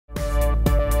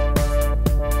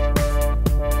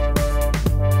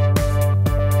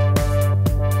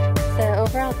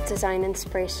design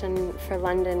inspiration for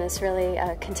London is really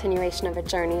a continuation of a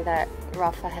journey that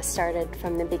Rafa has started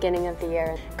from the beginning of the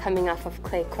year. Coming off of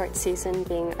clay court season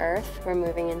being earth, we're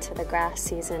moving into the grass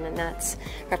season, and that's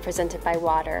represented by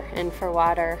water. And for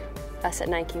water, us at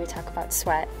Nike, we talk about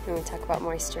sweat and we talk about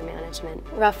moisture management.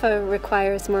 Rafa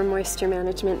requires more moisture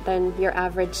management than your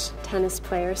average tennis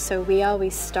player, so we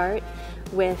always start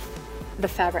with the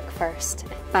fabric first.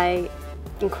 By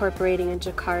incorporating a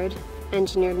jacquard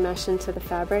engineered mesh into the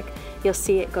fabric, you'll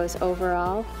see it goes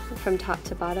overall from top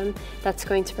to bottom. That's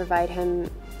going to provide him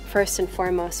first and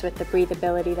foremost with the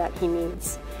breathability that he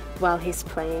needs while he's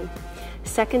playing.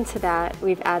 Second to that,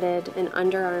 we've added an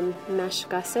underarm mesh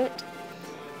gusset,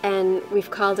 and we've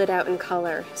called it out in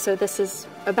color. So this is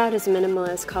about as minimal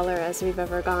as color as we've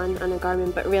ever gone on a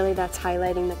garment, but really that's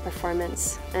highlighting the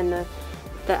performance and the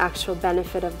actual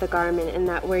benefit of the garment, and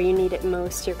that where you need it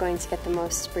most, you're going to get the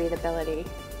most breathability.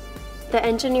 The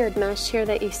engineered mesh here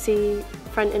that you see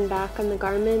front and back on the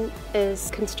garment is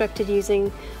constructed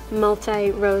using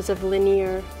multi-rows of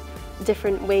linear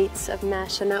different weights of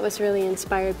mesh, and that was really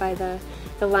inspired by the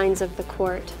lines of the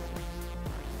court.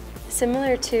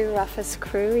 Similar to Rafa's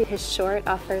crew, his short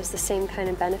offers the same kind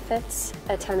of benefits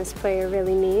a tennis player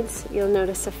really needs. You'll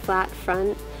notice a flat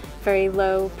front, very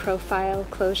low profile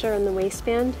closure on the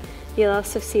waistband. You'll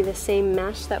also see the same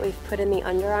mesh that we've put in the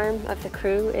underarm of the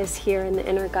crew is here in the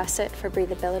inner gusset for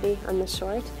breathability on the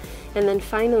short. And then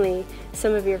finally,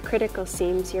 some of your critical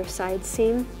seams, your side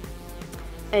seam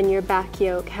and your back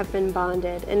yoke, have been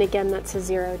bonded. And again, that's a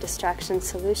zero distraction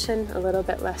solution, a little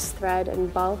bit less thread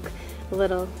and bulk, a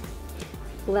little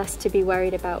less to be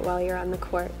worried about while you're on the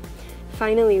court.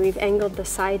 Finally, we've angled the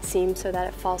side seam so that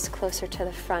it falls closer to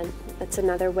the front. That's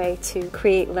another way to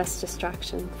create less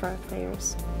distraction for our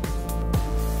players.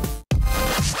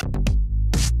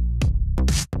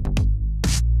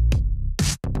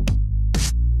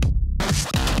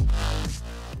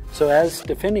 So as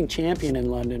defending champion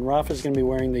in London, Rafa's going to be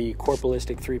wearing the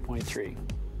Courtballistec 3.3.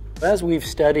 As we've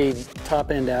studied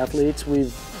top-end athletes,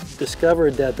 we've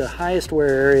discovered that the highest wear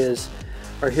areas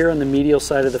are here on the medial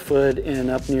side of the foot and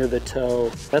up near the toe.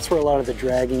 That's where a lot of the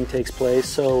dragging takes place.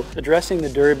 So addressing the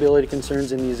durability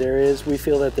concerns in these areas, we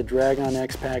feel that the Drag-On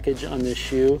X package on this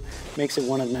shoe makes it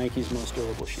one of Nike's most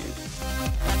durable shoes.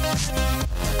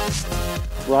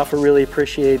 Rafa really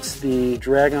appreciates the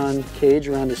Drag-On cage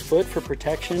around his foot for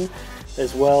protection,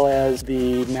 as well as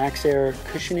the Max Air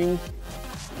cushioning.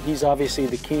 He's obviously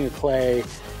the king of clay,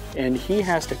 and he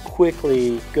has to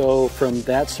quickly go from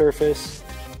that surface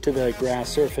to the grass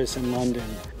surface in London.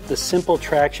 The simple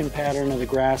traction pattern of the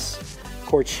grass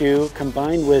court shoe,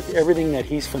 combined with everything that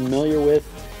he's familiar with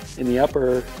in the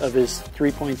upper of his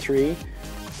 3.3,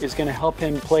 is going to help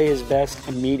him play his best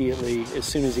immediately as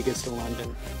soon as he gets to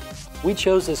London. We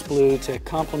chose this blue to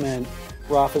complement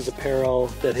Rafa's apparel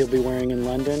that he'll be wearing in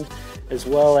London, as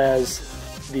well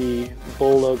as the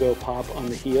bull logo pop on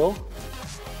the heel.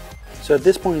 So at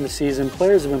this point in the season,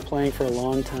 players have been playing for a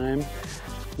long time.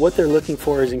 What they're looking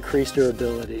for is increased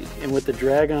durability, and with the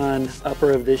Drag-On upper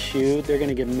of this shoe, they're going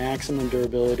to get maximum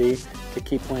durability to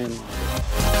keep playing longer.